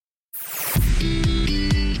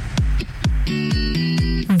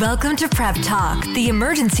Welcome to Prep Talk, the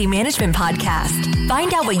emergency management podcast.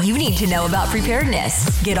 Find out what you need to know about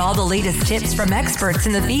preparedness, get all the latest tips from experts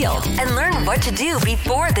in the field, and learn what to do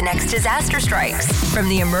before the next disaster strikes. From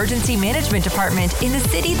the Emergency Management Department in the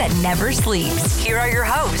city that never sleeps, here are your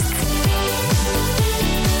hosts.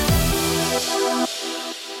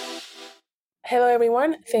 Hello,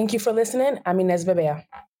 everyone. Thank you for listening. I'm Inez Bebea.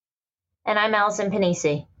 And I'm Allison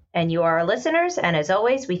Panisi. And you are our listeners, and as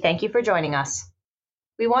always, we thank you for joining us.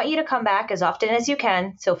 We want you to come back as often as you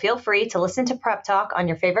can, so feel free to listen to Prep Talk on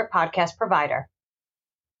your favorite podcast provider.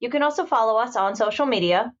 You can also follow us on social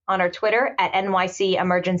media, on our Twitter at NYC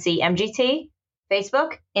Emergency MGT,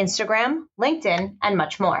 Facebook, Instagram, LinkedIn, and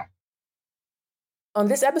much more. On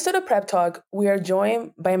this episode of Prep Talk, we are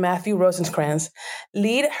joined by Matthew Rosencrans,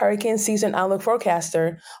 lead hurricane season outlook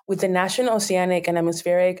forecaster with the National Oceanic and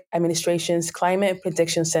Atmospheric Administration's Climate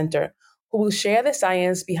Prediction Center, who will share the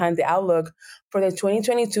science behind the outlook for the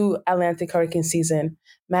 2022 Atlantic hurricane season.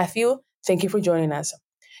 Matthew, thank you for joining us.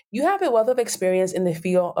 You have a wealth of experience in the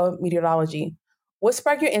field of meteorology. What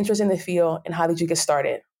sparked your interest in the field, and how did you get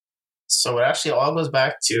started? So it actually all goes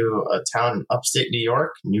back to a town in upstate New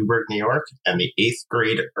York, Newburgh, New York, and the 8th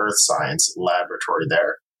grade Earth Science laboratory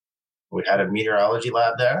there. We had a meteorology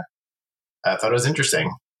lab there. I thought it was interesting.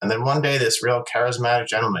 And then one day, this real charismatic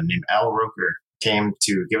gentleman named Al Roker came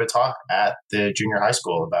to give a talk at the junior high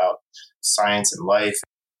school about science and life.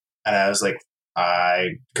 And I was like,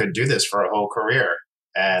 I could do this for a whole career.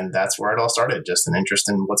 And that's where it all started, just an interest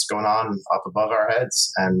in what's going on up above our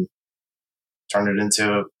heads, and turned it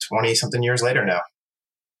into 20-something years later now.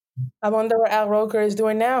 I wonder what Al Roker is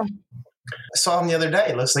doing now. I saw him the other day.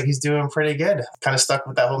 It looks like he's doing pretty good. Kind of stuck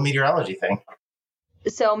with that whole meteorology thing.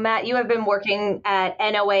 So, Matt, you have been working at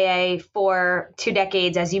NOAA for 2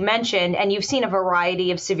 decades, as you mentioned, and you've seen a variety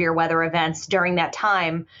of severe weather events during that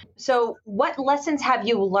time. So what lessons have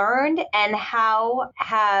you learned, and how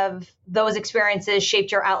have those experiences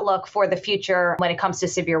shaped your outlook for the future when it comes to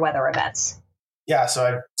severe weather events? Yeah, so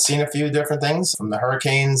I've seen a few different things, from the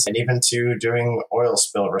hurricanes and even to doing oil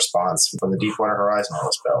spill response from the Deepwater Horizon oil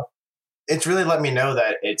spill. It's really let me know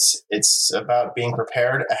that it's about being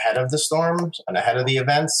prepared ahead of the storms and ahead of the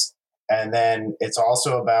events. And then it's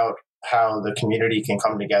also about how the community can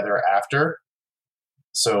come together after.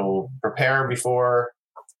 So prepare before,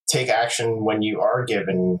 take action when you are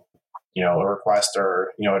given, a request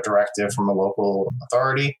or, a directive from a local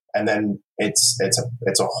authority. And then it's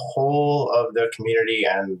a whole of the community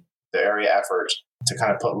and the area effort to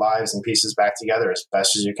kind of put lives and pieces back together as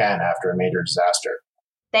best as you can after a major disaster.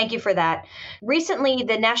 Thank you for that. Recently,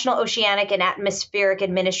 the National Oceanic and Atmospheric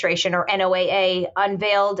Administration, or NOAA,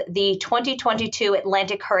 unveiled the 2022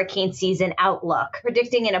 Atlantic hurricane season outlook,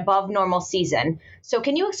 predicting an above normal season. So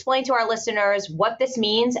can you explain to our listeners what this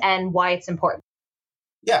means and why it's important?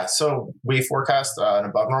 Yeah, so we forecast an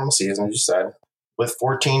above normal season, as you said, with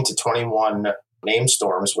 14 to 21 named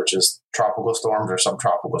storms, which is tropical storms or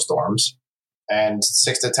subtropical storms, and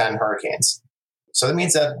 6 to 10 hurricanes. So that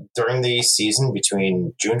means that during the season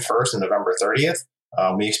between June 1st and November 30th,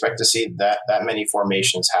 we expect to see that many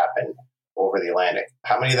formations happen over the Atlantic.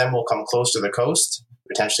 How many of them will come close to the coast,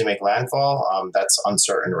 potentially make landfall? That's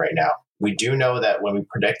uncertain right now. We do know that when we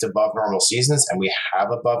predict above normal seasons, and we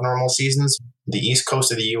have above normal seasons, the east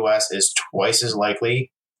coast of the U.S. is twice as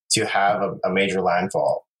likely to have a major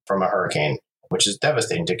landfall from a hurricane, which is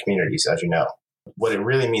devastating to communities, as you know. What it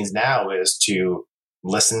really means now is to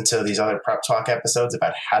listen to these other Prep Talk episodes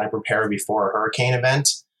about how to prepare before a hurricane event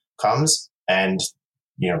comes, and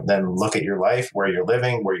then look at your life, where you're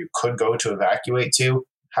living, where you could go to evacuate to.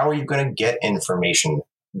 How are you going to get information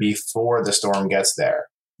before the storm gets there?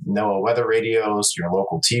 NOAA weather radios, your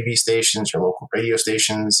local TV stations, your local radio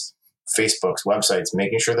stations, Facebook's websites,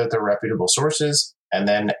 making sure that they're reputable sources, and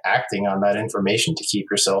then acting on that information to keep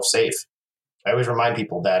yourself safe. I always remind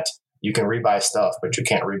people that you can rebuy stuff, but you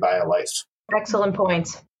can't rebuy a life. Excellent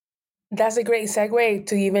points. That's a great segue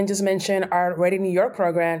to even just mention our Ready New York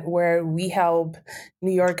program, where we help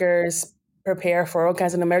New Yorkers prepare for all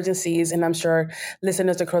kinds of emergencies. And I'm sure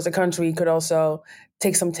listeners across the country could also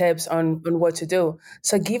take some tips on what to do.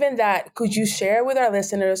 So given that, could you share with our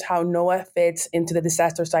listeners how NOAA fits into the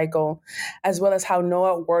disaster cycle, as well as how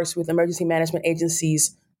NOAA works with emergency management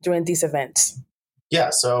agencies during these events? Yeah,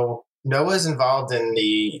 so NOAA is involved in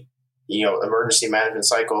the emergency management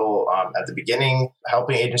cycle at the beginning,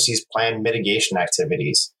 helping agencies plan mitigation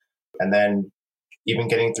activities, and then even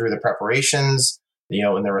getting through the preparations,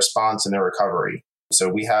 in their response and their recovery. So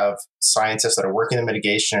we have scientists that are working the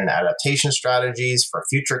mitigation and adaptation strategies for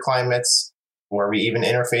future climates, where we even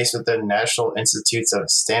interface with the National Institutes of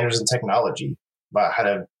Standards and Technology about how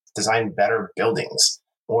to design better buildings,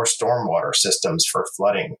 or stormwater systems for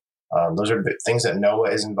flooding. Those are things that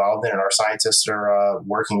NOAA is involved in, and our scientists are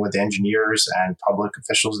working with engineers and public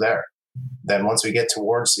officials there. Then once we get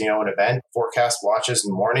towards, an event, forecast watches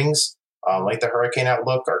and warnings, like the hurricane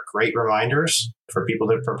outlook, are great reminders for people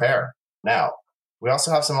to prepare. Now, we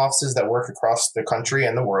also have some offices that work across the country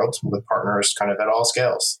and the world with partners kind of at all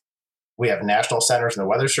scales. We have national centers in the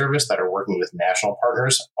Weather Service that are working with national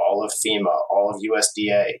partners, all of FEMA, all of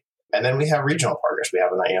USDA. And then we have regional partners. We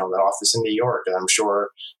have an office in New York, and I'm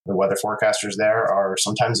sure the weather forecasters there are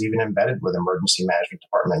sometimes even embedded with emergency management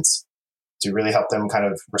departments to really help them kind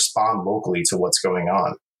of respond locally to what's going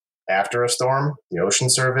on. After a storm, the Ocean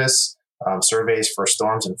Service surveys for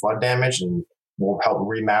storms and flood damage, and will help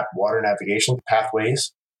remap water navigation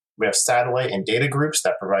pathways. We have satellite and data groups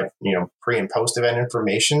that provide pre and post event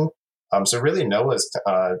information. So really, NOAA is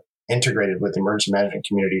integrated with the emergency management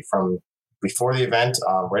community from before the event,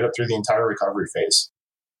 right up through the entire recovery phase.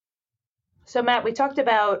 So, Matt, we talked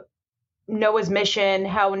about NOAA's mission,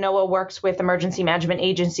 how NOAA works with emergency management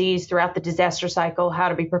agencies throughout the disaster cycle, how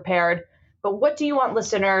to be prepared. But what do you want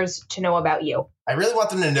listeners to know about you? I really want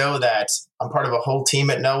them to know that I'm part of a whole team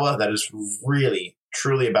at NOAA that is really,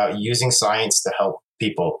 truly about using science to help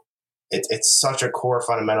people. It's such a core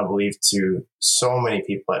fundamental belief to so many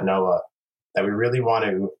people at NOAA that we really want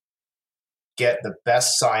to get the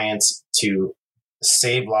best science to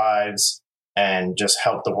save lives and just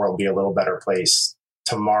help the world be a little better place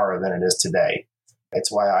tomorrow than it is today.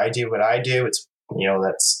 It's why I do what I do. It's,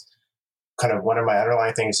 that's kind of one of my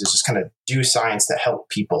underlying things is just kind of do science to help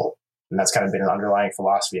people. And that's kind of been an underlying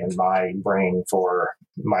philosophy in my brain for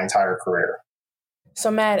my entire career.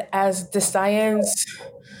 So Matt, as the science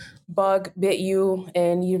bug bit you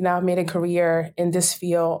and you've now made a career in this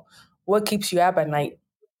field, what keeps you up at night?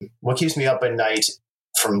 What keeps me up at night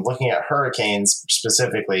from looking at hurricanes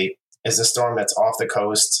specifically is the storm that's off the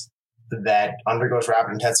coast that undergoes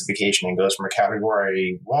rapid intensification and goes from a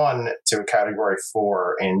category 1 to a category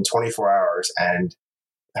 4 in 24 hours. And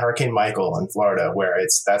Hurricane Michael in Florida, where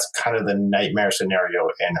that's kind of the nightmare scenario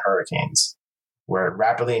in hurricanes, where it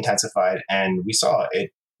rapidly intensified and we saw it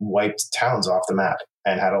wiped towns off the map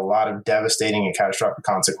and had a lot of devastating and catastrophic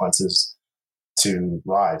consequences to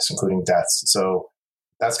lives, including deaths. So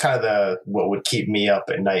that's kind of what would keep me up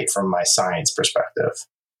at night from my science perspective.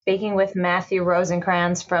 Speaking with Matthew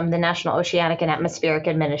Rosencrans from the National Oceanic and Atmospheric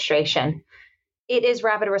Administration. It is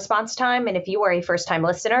rapid response time, and if you are a first-time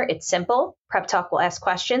listener, it's simple. Prep Talk will ask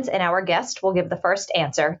questions, and our guest will give the first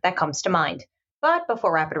answer that comes to mind. But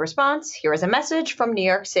before rapid response, here is a message from New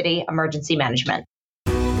York City Emergency Management.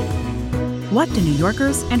 What do New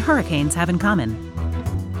Yorkers and hurricanes have in common?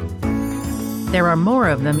 There are more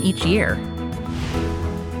of them each year.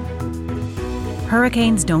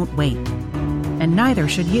 Hurricanes don't wait, and neither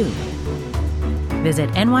should you. Visit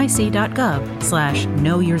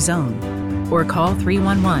nyc.gov/knowyourzone or call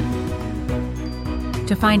 311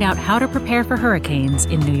 to find out how to prepare for hurricanes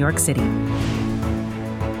in New York City.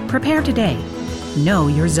 Prepare today. Know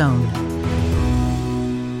your zone.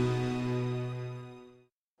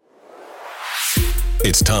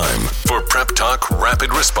 It's time for Prep Talk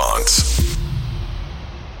Rapid Response.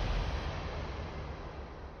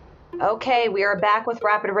 Okay, we are back with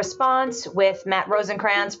Rapid Response with Matt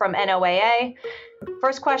Rosencrans from NOAA.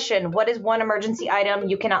 First question, what is one emergency item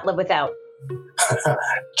you cannot live without?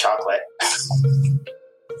 Chocolate.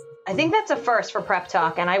 I think that's a first for Prep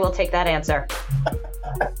Talk, and I will take that answer.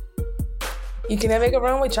 You can never go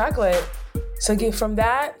wrong with chocolate. So from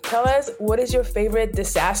that, tell us, what is your favorite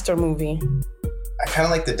disaster movie? I kind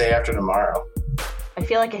of like The Day After Tomorrow. I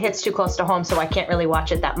feel like it hits too close to home, so I can't really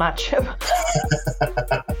watch it that much.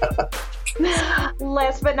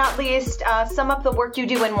 Last but not least, sum up the work you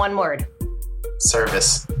do in one word.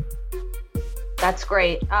 Service. That's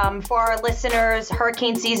great. For our listeners,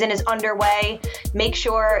 hurricane season is underway. Make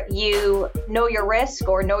sure you know your risk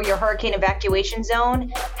or know your hurricane evacuation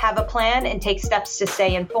zone, have a plan, and take steps to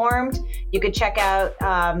stay informed. You could check out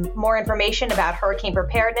more information about hurricane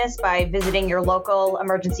preparedness by visiting your local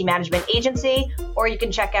emergency management agency, or you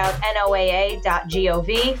can check out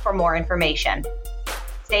noaa.gov for more information.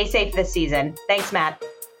 Stay safe this season. Thanks, Matt.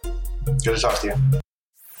 Good to talk to you.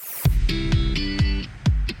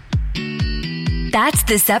 That's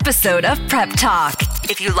this episode of Prep Talk.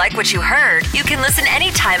 If you like what you heard, you can listen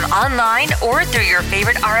anytime online or through your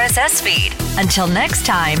favorite RSS feed. Until next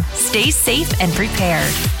time, stay safe and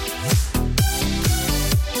prepared.